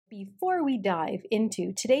Before we dive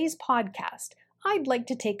into today's podcast, I'd like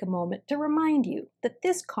to take a moment to remind you that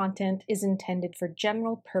this content is intended for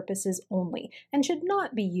general purposes only and should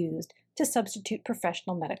not be used to substitute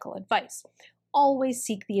professional medical advice. Always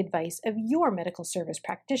seek the advice of your medical service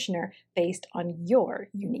practitioner based on your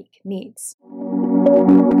unique needs.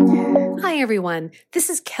 Hi everyone, this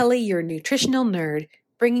is Kelly, your nutritional nerd,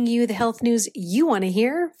 bringing you the health news you want to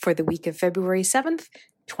hear for the week of February 7th,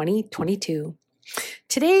 2022.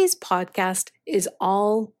 Today's podcast is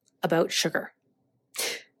all about sugar.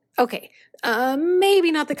 Okay,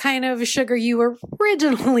 maybe not the kind of sugar you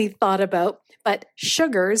originally thought about, but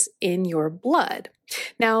sugars in your blood.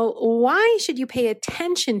 Now, why should you pay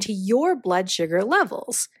attention to your blood sugar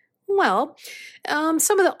levels? Well,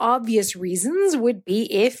 some of the obvious reasons would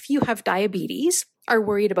be if you have diabetes, are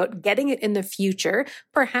worried about getting it in the future,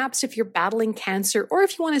 perhaps if you're battling cancer, or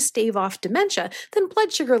if you want to stave off dementia, then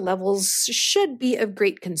blood sugar levels should be of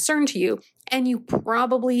great concern to you, and you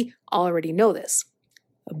probably already know this.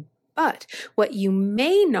 But what you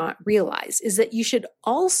may not realize is that you should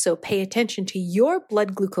also pay attention to your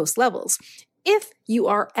blood glucose levels if you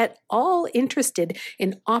are at all interested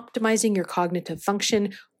in optimizing your cognitive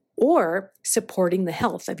function or supporting the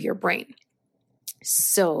health of your brain.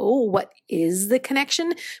 So, what is the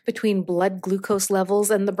connection between blood glucose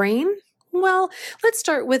levels and the brain? Well, let's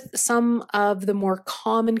start with some of the more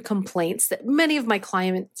common complaints that many of my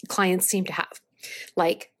clients seem to have,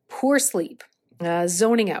 like poor sleep,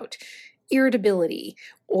 zoning out, irritability,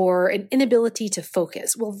 or an inability to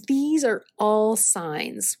focus. Well, these are all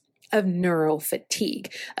signs of neural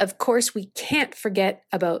fatigue. Of course, we can't forget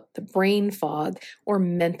about the brain fog or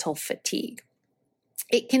mental fatigue.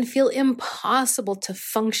 It can feel impossible to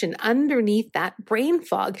function underneath that brain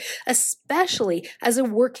fog, especially as a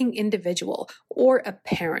working individual or a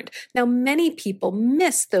parent. Now, many people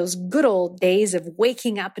miss those good old days of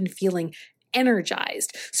waking up and feeling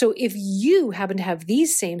energized. So if you happen to have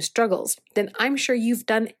these same struggles, then I'm sure you've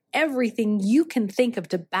done everything you can think of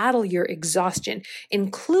to battle your exhaustion,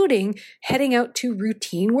 including heading out to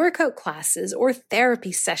routine workout classes or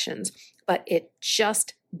therapy sessions, but it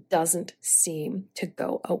just doesn't seem to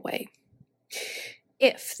go away.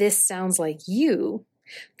 If this sounds like you,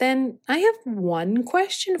 then I have one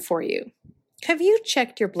question for you. Have you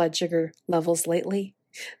checked your blood sugar levels lately?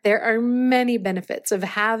 There are many benefits of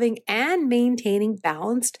having and maintaining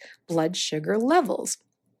balanced blood sugar levels.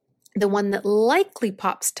 The one that likely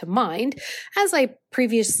pops to mind, as I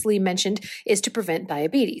previously mentioned, is to prevent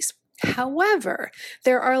diabetes. However,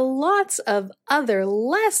 there are lots of other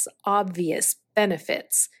less obvious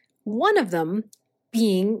benefits. One of them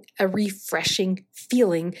being a refreshing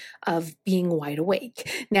feeling of being wide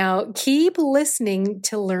awake. Now, keep listening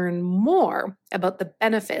to learn more about the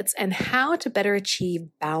benefits and how to better achieve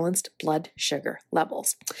balanced blood sugar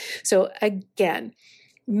levels. So again,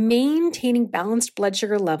 maintaining balanced blood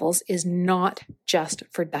sugar levels is not just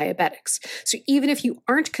for diabetics. So even if you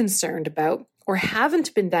aren't concerned about or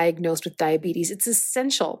haven't been diagnosed with diabetes, it's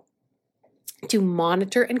essential to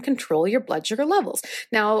monitor and control your blood sugar levels.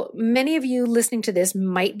 Now, many of you listening to this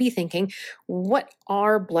might be thinking, what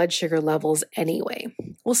are blood sugar levels anyway?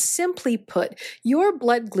 Well, simply put, your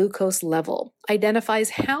blood glucose level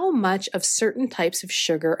identifies how much of certain types of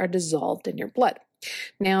sugar are dissolved in your blood.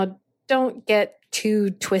 Now, don't get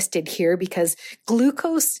too twisted here because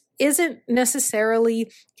glucose isn't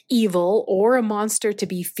necessarily evil or a monster to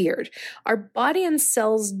be feared. Our body and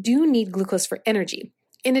cells do need glucose for energy.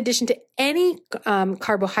 In addition to any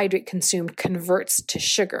carbohydrate consumed converts to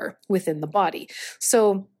sugar within the body.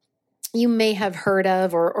 So you may have heard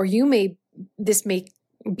of, or this may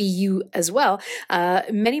be you as well,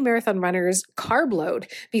 many marathon runners carb load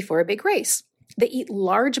before a big race. They eat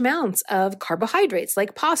large amounts of carbohydrates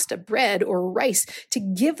like pasta, bread, or rice to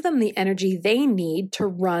give them the energy they need to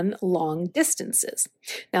run long distances.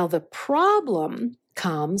 Now, the problem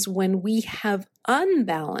comes when we have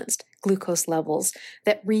unbalanced glucose levels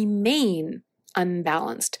that remain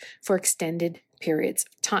unbalanced for extended periods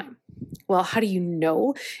of time. Well, how do you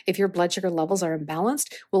know if your blood sugar levels are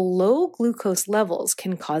imbalanced? Well, low glucose levels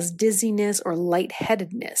can cause dizziness or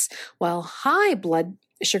lightheadedness, while high blood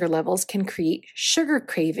sugar levels can create sugar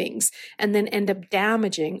cravings and then end up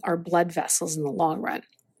damaging our blood vessels in the long run.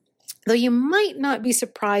 Though you might not be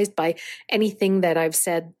surprised by anything that I've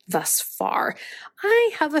said thus far,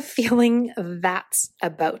 I have a feeling that's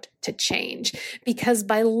about to change because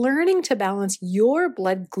by learning to balance your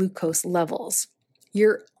blood glucose levels,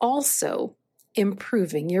 you're also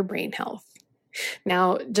improving your brain health.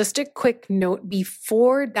 Now, just a quick note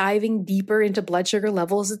before diving deeper into blood sugar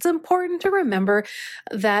levels, it's important to remember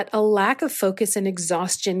that a lack of focus and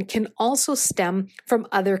exhaustion can also stem from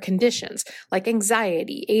other conditions like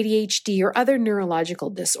anxiety, ADHD, or other neurological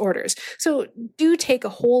disorders. So do take a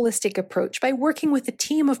holistic approach by working with a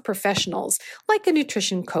team of professionals like a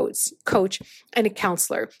nutrition coach and a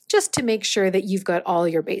counselor, just to make sure that you've got all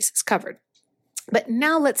your bases covered. But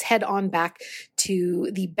now let's head on back to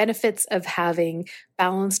the benefits of having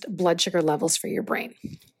balanced blood sugar levels for your brain.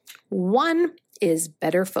 One is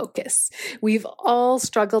better focus. We've all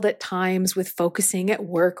struggled at times with focusing at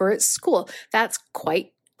work or at school. That's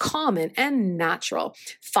quite common and natural.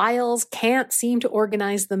 Files can't seem to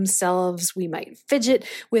organize themselves. We might fidget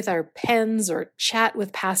with our pens or chat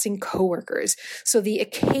with passing coworkers. So the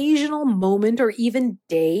occasional moment or even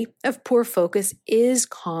day of poor focus is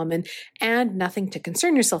common and nothing to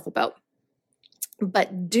concern yourself about.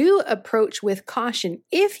 But do approach with caution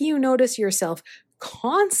if you notice yourself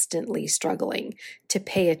constantly struggling to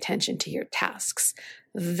pay attention to your tasks.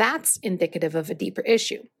 That's indicative of a deeper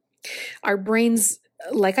issue. Our brains,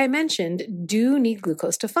 like I mentioned, do need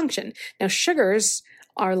glucose to function. Now, sugars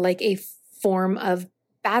are like a form of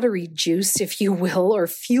battery juice, if you will, or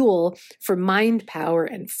fuel for mind power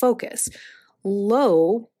and focus.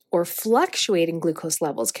 Low or fluctuating glucose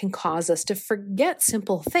levels can cause us to forget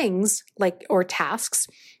simple things or tasks,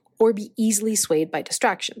 or be easily swayed by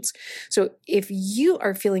distractions. So if you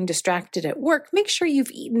are feeling distracted at work, make sure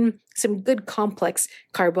you've eaten some good complex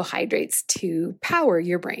carbohydrates to power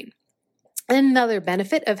your brain. Another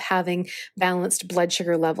benefit of having balanced blood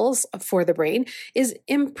sugar levels for the brain is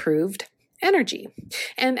improved energy.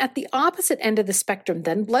 And at the opposite end of the spectrum,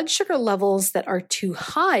 then, blood sugar levels that are too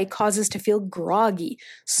high cause us to feel groggy,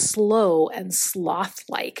 slow, and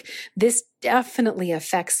sloth-like. This definitely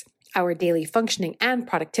affects our daily functioning and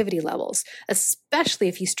productivity levels, especially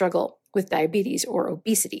if you struggle with diabetes or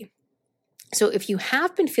obesity. So if you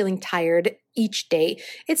have been feeling tired each day,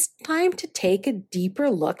 it's time to take a deeper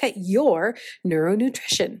look at your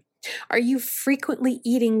neuronutrition. Are you frequently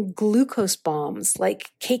eating glucose bombs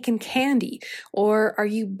like cake and candy? Or are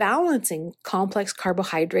you balancing complex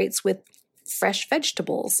carbohydrates with fresh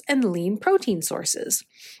vegetables and lean protein sources?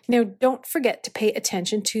 Now, don't forget to pay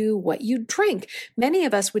attention to what you drink. Many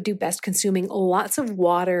of us would do best consuming lots of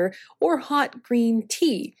water or hot green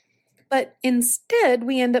tea, but instead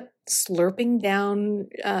we end up slurping down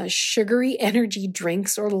sugary energy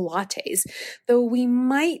drinks or lattes. Though we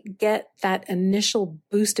might get that initial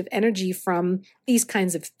boost of energy from these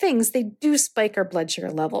kinds of things, they do spike our blood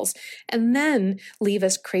sugar levels and then leave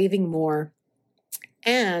us craving more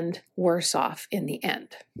and worse off in the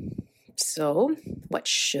end. So, what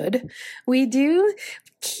should we do?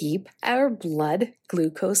 Keep our blood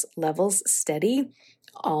glucose levels steady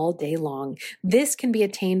all day long. This can be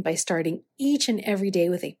attained by starting each and every day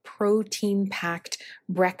with a protein-packed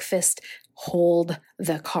breakfast. Hold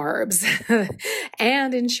the carbs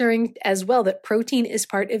and ensuring as well that protein is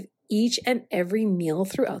part of each and every meal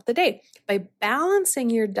throughout the day. By balancing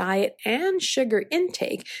your diet and sugar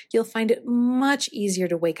intake, you'll find it much easier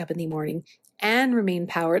to wake up in the morning and remain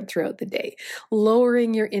powered throughout the day.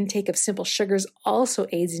 Lowering your intake of simple sugars also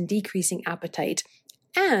aids in decreasing appetite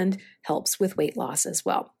and helps with weight loss as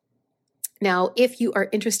well. Now, if you are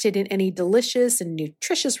interested in any delicious and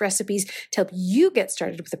nutritious recipes to help you get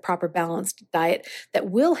started with a proper balanced diet that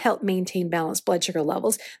will help maintain balanced blood sugar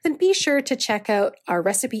levels, then be sure to check out our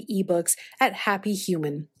recipe ebooks at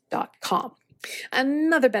happyhuman.com.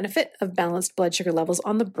 Another benefit of balanced blood sugar levels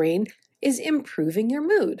on the brain is improving your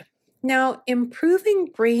mood. Now, improving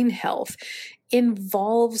brain health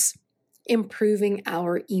involves improving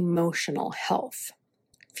our emotional health.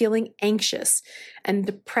 Feeling anxious and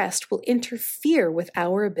depressed will interfere with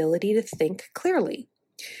our ability to think clearly.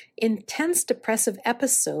 Intense depressive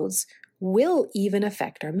episodes will even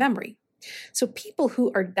affect our memory. So people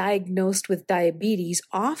who are diagnosed with diabetes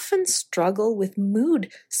often struggle with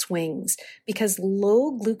mood swings because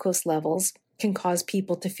low glucose levels can cause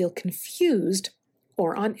people to feel confused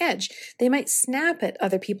or on edge. They might snap at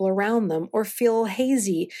other people around them or feel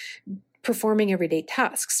hazy performing everyday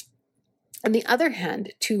tasks. On the other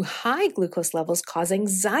hand, too high glucose levels cause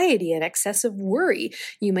anxiety and excessive worry.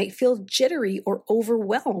 You might feel jittery or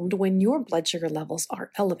overwhelmed when your blood sugar levels are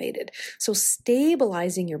elevated. So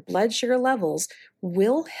stabilizing your blood sugar levels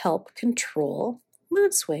will help control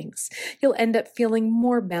mood swings. You'll end up feeling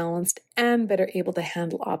more balanced and better able to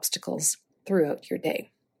handle obstacles throughout your day.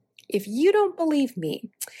 If you don't believe me,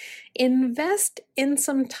 invest in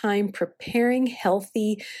some time preparing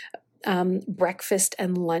healthy breakfast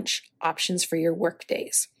and lunch options for your work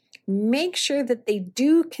days. make sure that they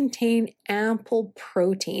do contain ample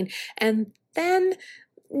protein, and then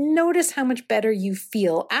notice how much better you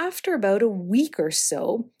feel after about a week or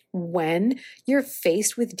so when you're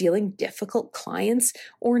faced with dealing difficult clients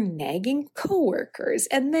or nagging coworkers,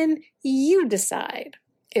 and then you decide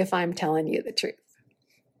if I'm telling you the truth.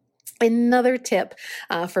 Another tip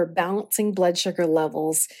for balancing blood sugar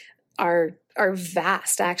levels are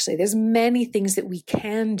vast, actually. There's many things that we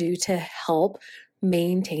can do to help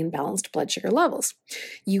maintain balanced blood sugar levels.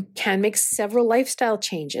 You can make several lifestyle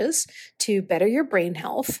changes to better your brain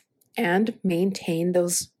health and maintain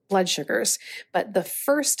those blood sugars. But the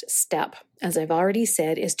first step, as I've already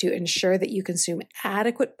said, is to ensure that you consume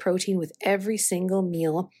adequate protein with every single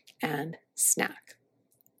meal and snack.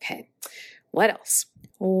 Okay, what else?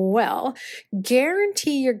 Well,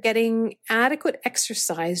 guarantee you're getting adequate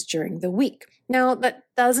exercise during the week. Now, that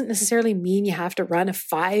doesn't necessarily mean you have to run a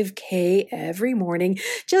 5K every morning.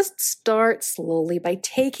 Just start slowly by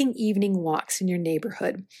taking evening walks in your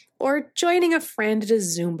neighborhood or joining a friend at a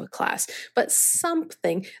Zumba class, but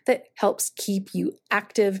something that helps keep you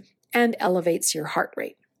active and elevates your heart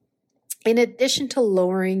rate. In addition to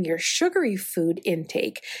lowering your sugary food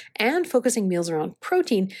intake and focusing meals around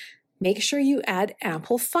protein, make sure you add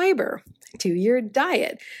ample fiber to your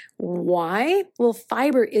diet. Why? Well,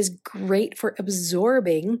 fiber is great for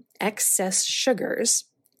absorbing excess sugars,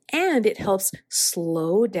 and it helps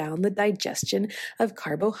slow down the digestion of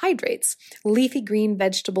carbohydrates. Leafy green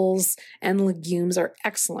vegetables and legumes are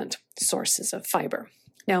excellent sources of fiber.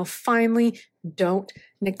 Now, finally, don't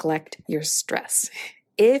neglect your stress.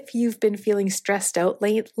 If you've been feeling stressed out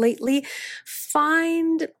lately,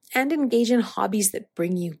 find and engage in hobbies that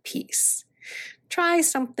bring you peace. Try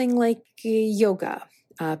something like yoga,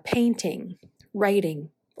 painting, writing,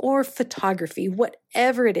 or photography,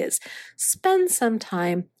 whatever it is. Spend some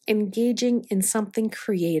time engaging in something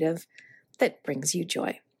creative that brings you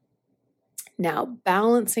joy. Now,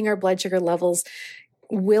 balancing our blood sugar levels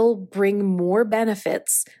will bring more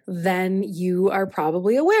benefits than you are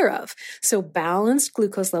probably aware of. So balanced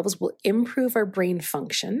glucose levels will improve our brain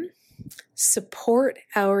function, support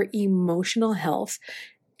our emotional health,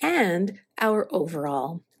 and our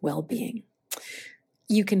overall well-being.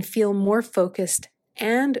 You can feel more focused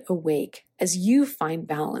and awake as you find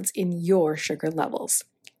balance in your sugar levels.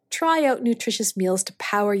 Try out nutritious meals to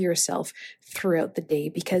power yourself throughout the day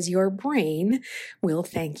because your brain will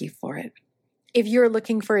thank you for it. If you're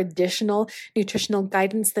looking for additional nutritional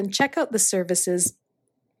guidance, then check out the services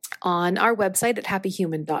on our website at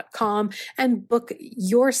happyhuman.com and book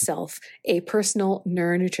yourself a personal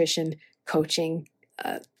neuronutrition coaching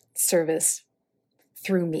service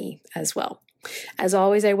through me as well. As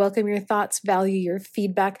always, I welcome your thoughts, value your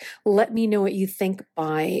feedback. Let me know what you think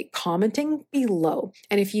by commenting below.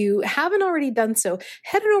 And if you haven't already done so,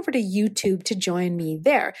 head on over to YouTube to join me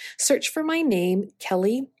there. Search for my name,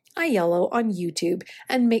 Kelly Aiello, on YouTube,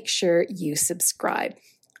 and make sure you subscribe.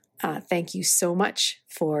 Thank you so much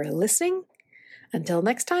for listening. Until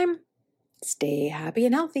next time, stay happy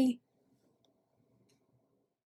and healthy.